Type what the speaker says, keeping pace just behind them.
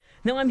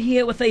Now I'm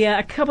here with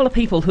a couple of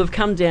people who have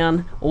come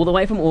down all the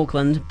way from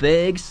Auckland,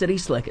 big city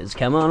slickers.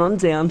 Come on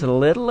down to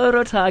Little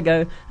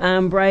Otago.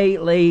 Bray,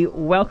 Lee,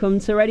 welcome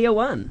to Radio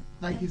 1.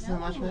 Thank you so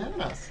much for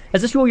having us.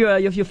 Is this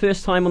your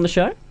first time on the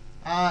show?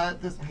 Hang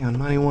on,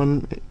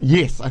 91.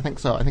 Yes, I think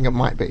so. I think it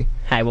might be.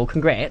 Hey, well,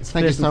 congrats.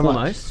 Thank first you so and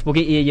foremost. much. We'll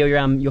get you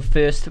your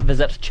first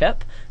visit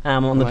chip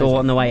on the door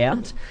on the way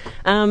out.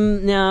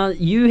 Now,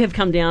 you have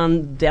come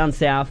down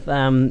south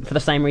for the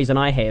same reason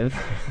I have.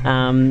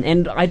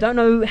 And I don't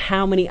know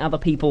how many other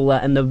people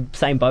are in the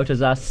same boat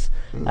as us.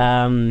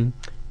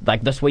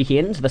 Like this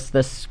weekend,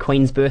 this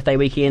Queen's birthday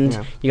weekend.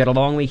 Yeah. You got a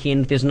long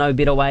weekend. There's no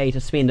better way to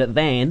spend it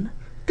than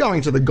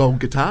Going to the Gold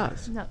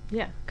Guitars. No,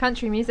 yeah,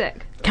 country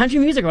music. country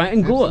music, right?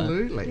 In Gore.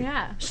 Absolutely.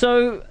 Yeah.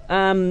 So,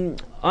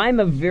 I'm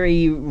a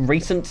very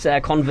recent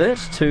convert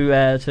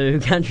to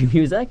country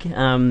music.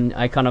 I went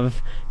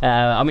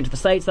to the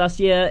States last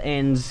year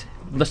and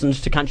listened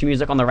to country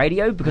music on the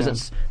radio because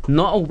it's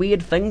not a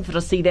weird thing to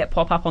see that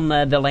pop up on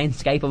the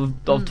landscape of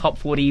top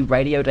 40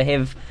 radio to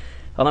have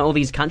all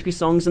these country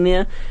songs in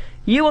there.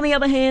 You, on the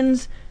other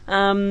hand,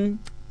 I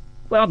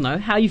don't know,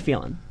 how are you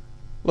feeling?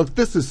 Look,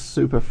 this is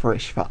super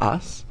fresh for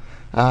us.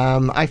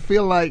 I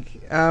feel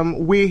like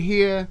we're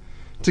here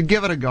to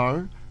give it a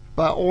go,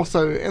 but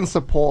also in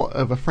support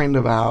of a friend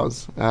of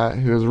ours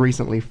who has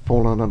recently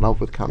fallen in love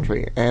with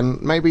country,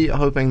 and maybe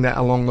hoping that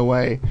along the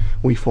way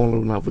we fall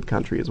in love with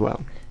country as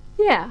well.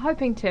 Yeah,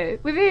 hoping to.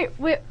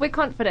 We're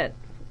confident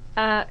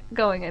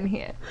going in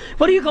here.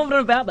 What are you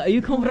confident about, though? Are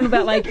you confident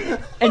about,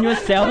 in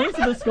yourselves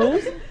in the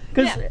schools?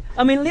 Because,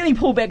 let me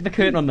pull back the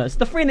curtain on this.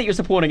 The friend that you're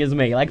supporting is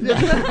me. The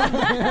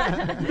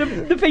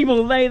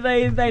people,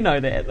 they know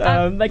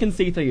that. They can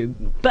see through you.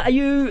 But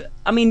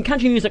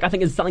country music, I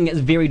think, is something that's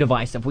very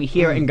divisive. We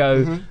hear it and go,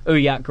 ooh,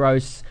 yuck,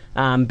 gross,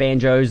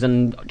 banjos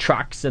and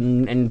trucks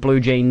and blue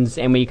jeans,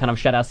 and we kind of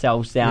shut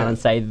ourselves down and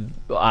say,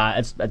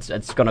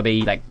 it's going to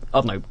be,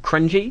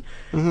 cringy.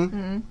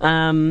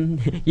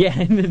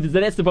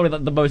 That's probably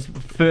the most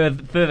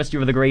furthest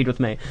you've agreed with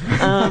me.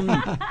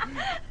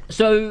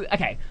 So,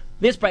 okay.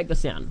 Let's break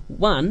this down.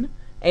 One,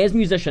 as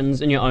musicians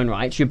in your own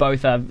right, you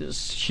both are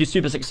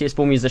super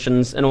successful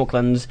musicians in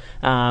Auckland,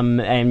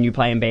 and you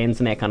play in bands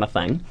and that kind of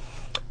thing.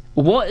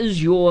 What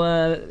is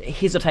your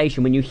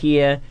hesitation when you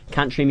hear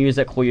country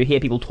music or you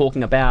hear people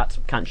talking about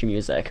country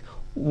music?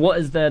 What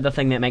is the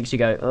thing that makes you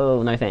go,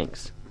 oh, no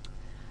thanks?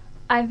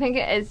 I think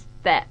it is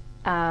that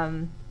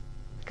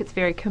it's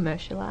very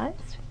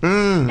commercialised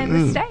in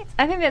the States.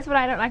 I think that's what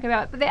I don't like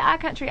about it. But there are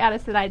country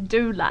artists that I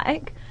do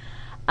like.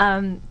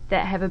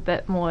 That have a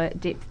bit more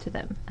depth to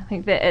them. I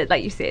think that,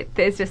 like you said,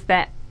 there's just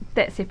that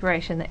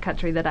separation, that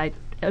country that I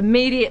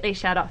immediately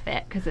shut off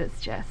at because it's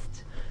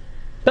just...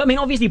 But,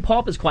 obviously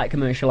pop is quite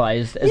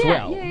commercialised as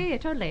well. Yeah,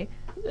 totally.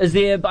 Is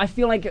there... I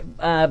feel like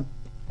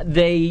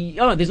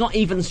there's not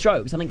even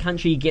strokes. I think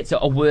country gets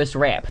a worse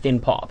rap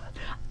than pop.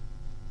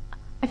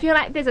 I feel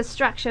like there's a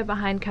structure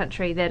behind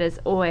country that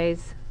is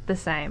always the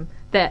same.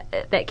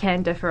 That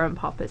can differ in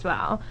pop as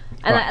well,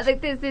 and I think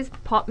there's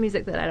pop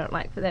music that I don't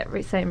like for that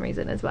same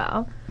reason as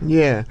well.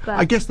 Yeah, but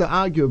I guess they're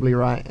arguably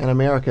right. In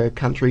America,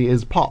 country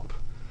is pop,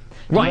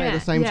 right? At the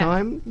same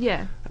time.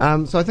 Yeah.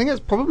 So I think it's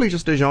probably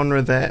just a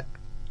genre that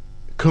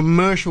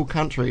commercial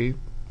country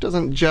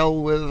doesn't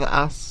gel with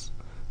us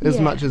as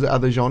much as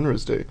other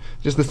genres do.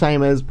 Just the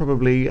same as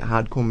probably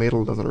hardcore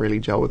metal doesn't really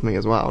gel with me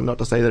as well. Not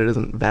to say that it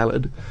isn't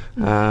valid.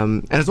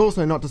 And it's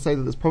also not to say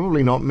that there's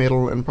probably not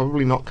metal and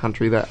probably not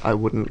country that I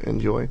wouldn't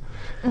enjoy.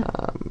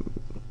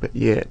 But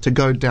yeah, to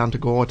go down to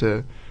Gore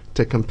to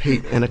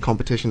compete in a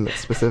competition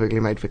that's specifically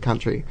made for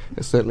country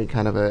is certainly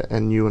kind of a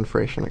new and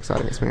fresh and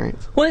exciting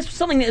experience. Well, it's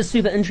something that is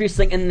super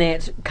interesting in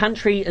that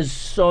country is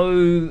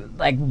so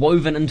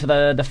woven into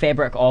the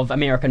fabric of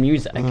American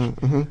music.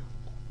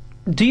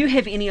 Do you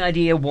have any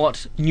idea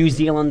what New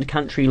Zealand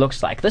country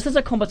looks like? This is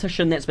a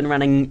competition that's been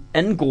running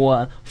in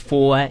Gore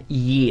for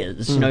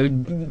years.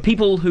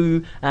 People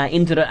who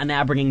entered it are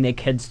now bringing their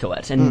kids to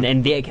it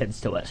and their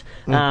kids to it.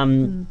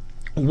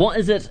 What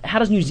is it? How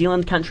does New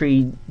Zealand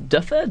country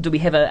differ? Do we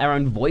have our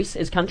own voice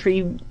as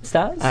country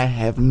stars? I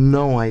have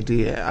no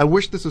idea. I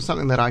wish this was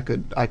something that I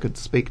could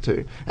speak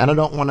to, and I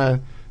don't want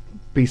to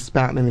be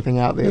spouting anything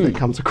out there that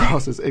comes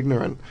across as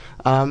ignorant,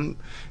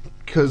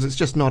 because it's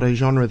just not a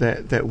genre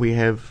that we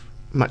have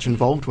much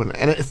involved with,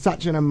 and it's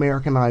such an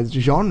Americanized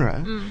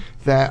genre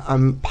that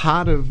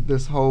part of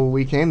this whole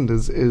weekend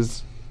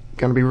is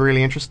going to be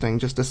really interesting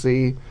just to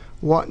see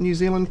what New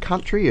Zealand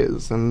country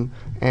is and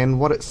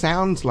what it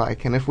sounds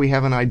like, and if we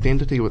have an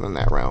identity within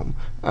that realm,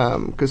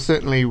 because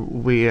certainly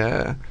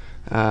we're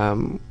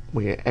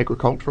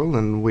agricultural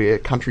and we're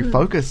country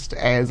focused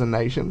as a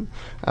nation,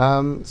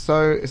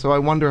 so I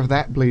wonder if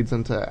that bleeds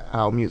into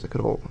our music at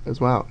all as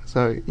well.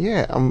 So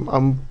yeah,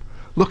 I'm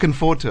looking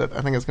forward to it.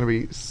 I think it's going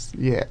to be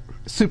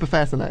super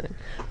fascinating.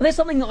 Well, that's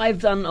something that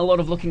I've done a lot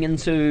of looking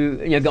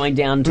into, going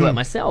down to it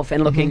myself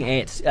and looking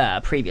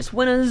at previous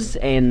winners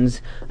and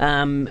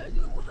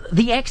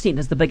the accent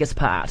is the biggest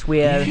part,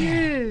 where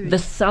the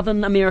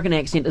Southern American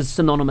accent is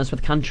synonymous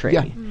with country.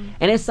 Yeah.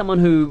 And as someone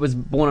who was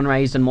born and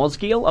raised in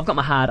Mosgiel, I've got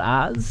my hard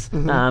R's.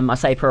 I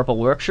say purple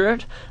work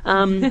shirt.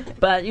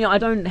 But, I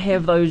don't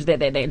have those,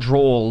 that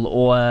drawl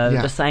or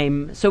the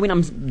same. So when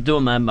I'm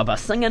doing my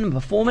singing and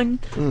performing,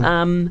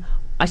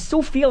 I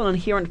still feel an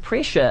inherent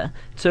pressure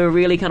to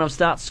really kind of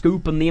start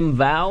scooping them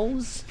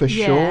vowels. For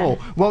sure.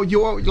 Well,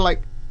 you're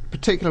like,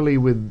 particularly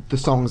with the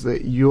songs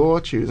that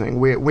you're choosing,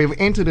 we've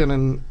entered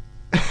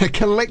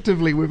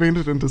collectively we've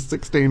entered into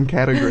 16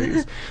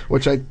 categories,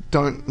 which I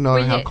don't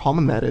know how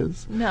common that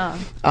is. No.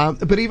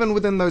 But even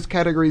within those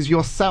categories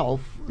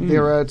yourself,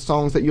 there are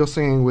songs that you're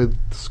singing with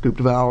scooped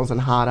vowels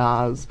and hard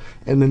R's,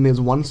 and then there's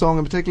one song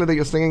in particular that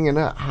you're singing in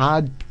a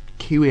hard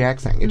Kiwi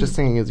accent. You're just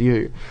singing as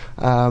you.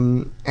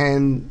 I'm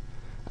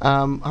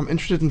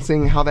interested in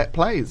seeing how that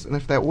plays and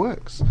if that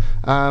works.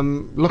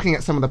 Looking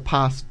at some of the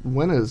past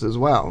winners as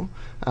well,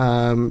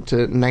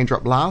 to name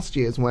drop last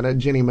year's winner,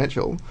 Jenny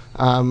Mitchell,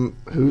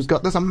 who's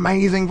got this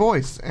amazing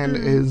voice and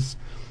is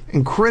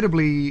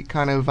incredibly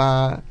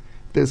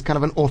there's kind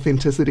of an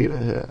authenticity to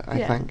her,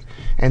 I think.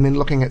 And then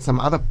looking at some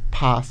other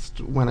past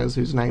winners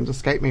whose names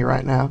escape me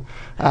right now,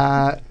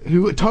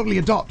 who totally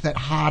adopt that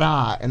hard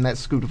R and that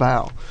scooped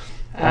vowel.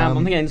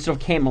 I'm thinking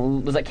sort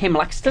of was it Cam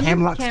Luxton? Cam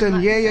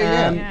Luxton,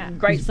 yeah.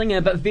 Great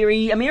singer, but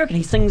very American.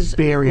 He sings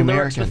very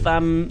lyrics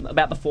American. With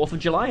about the 4th of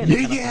July. And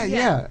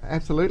Yeah,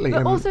 absolutely.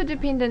 But also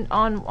dependent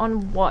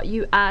on what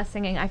you are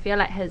singing. I feel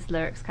like his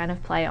lyrics kind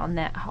of play on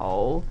that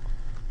whole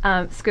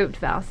scooped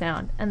vowel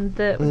sound. And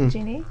with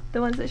Jenny,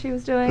 the ones that she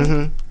was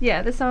doing,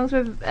 the songs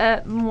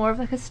were more of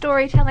like a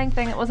storytelling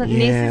thing. It wasn't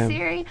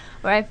necessary,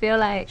 where I feel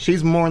like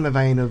she's more in the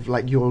vein of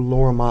like your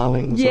Laura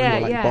Marlings or your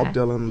like Bob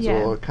Dylan's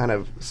or kind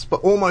of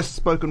almost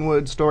spoken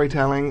word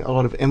storytelling, a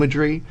lot of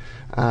imagery.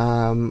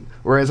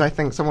 Whereas I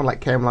think someone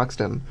like Cam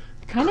Luxton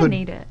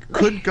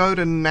could go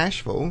to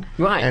Nashville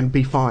and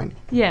be fine.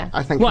 Yeah,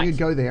 I think he could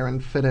go there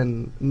and fit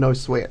in no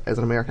sweat as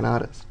an American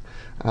artist.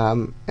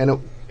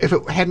 If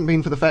it hadn't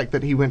been for the fact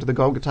that he went to the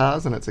Gold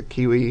Guitars and it's a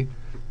Kiwi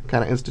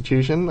kind of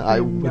institution,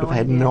 I would have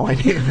had no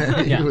idea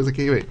that he was a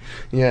Kiwi.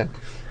 Yeah.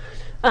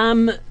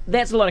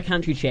 That's a lot of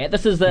country chat.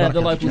 This is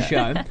the local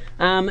show.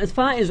 As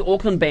far as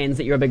Auckland bands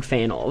that you're a big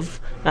fan of,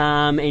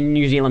 and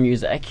New Zealand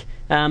music,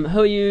 who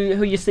are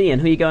you seeing?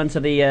 Who are you going to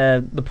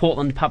the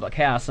Portland Public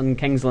House in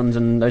Kingsland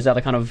and those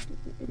other kind of,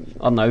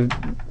 I don't know,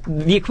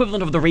 the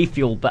equivalent of the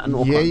Refuel, but in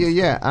Auckland?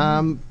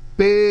 Yeah.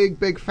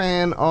 Big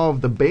fan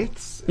of the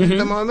Beths at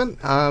the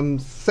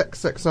moment.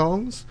 6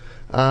 songs.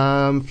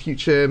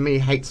 Future Me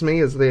Hates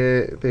Me is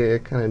their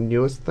kind of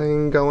newest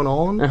thing going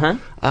on.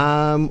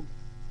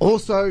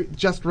 Also,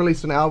 just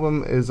released an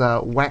album is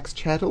Wax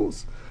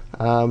Chattels,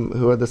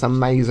 who are this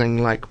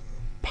amazing like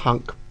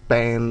punk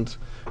band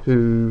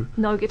who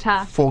no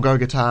guitar, 4-go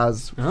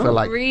guitars for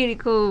like really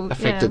cool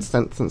affected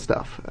synths and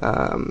stuff.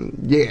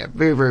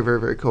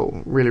 Very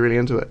cool. Really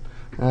into it.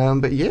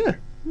 But yeah.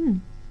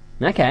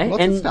 Okay,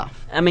 lots of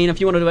stuff. I mean,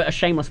 if you want to do a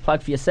shameless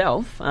plug for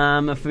yourself,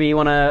 if you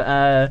want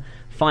to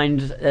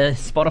find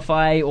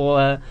Spotify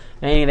or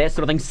any of that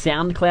sort of thing,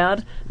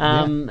 SoundCloud.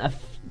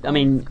 I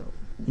mean,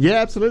 yeah,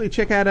 absolutely.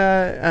 Check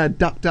out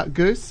Duck Duck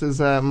Goose is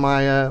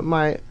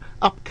my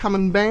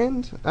upcoming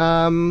band.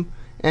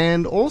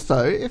 And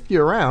also, if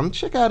you're around,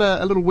 check out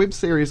a little web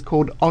series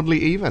called Oddly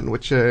Even,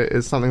 which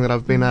is something that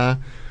I've been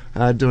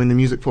doing the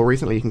music for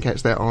recently. You can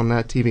catch that on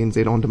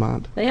TVNZ On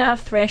Demand. They are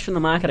thrashing the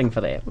marketing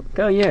for that.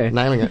 Go you.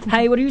 Nailing it.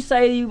 Hey, what do you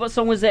say? What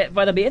song was that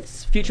by the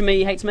Beths? Future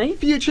Me Hates Me?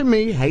 Future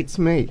Me Hates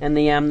Me. And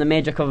the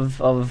magic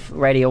of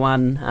Radio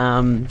 1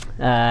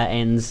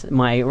 and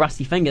my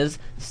rusty fingers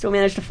still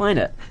managed to find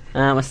it.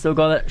 I still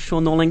got it.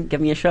 Sean Norling,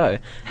 give me a show.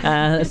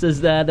 This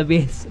is the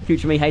Beths.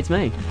 Future Me Hates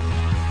Me.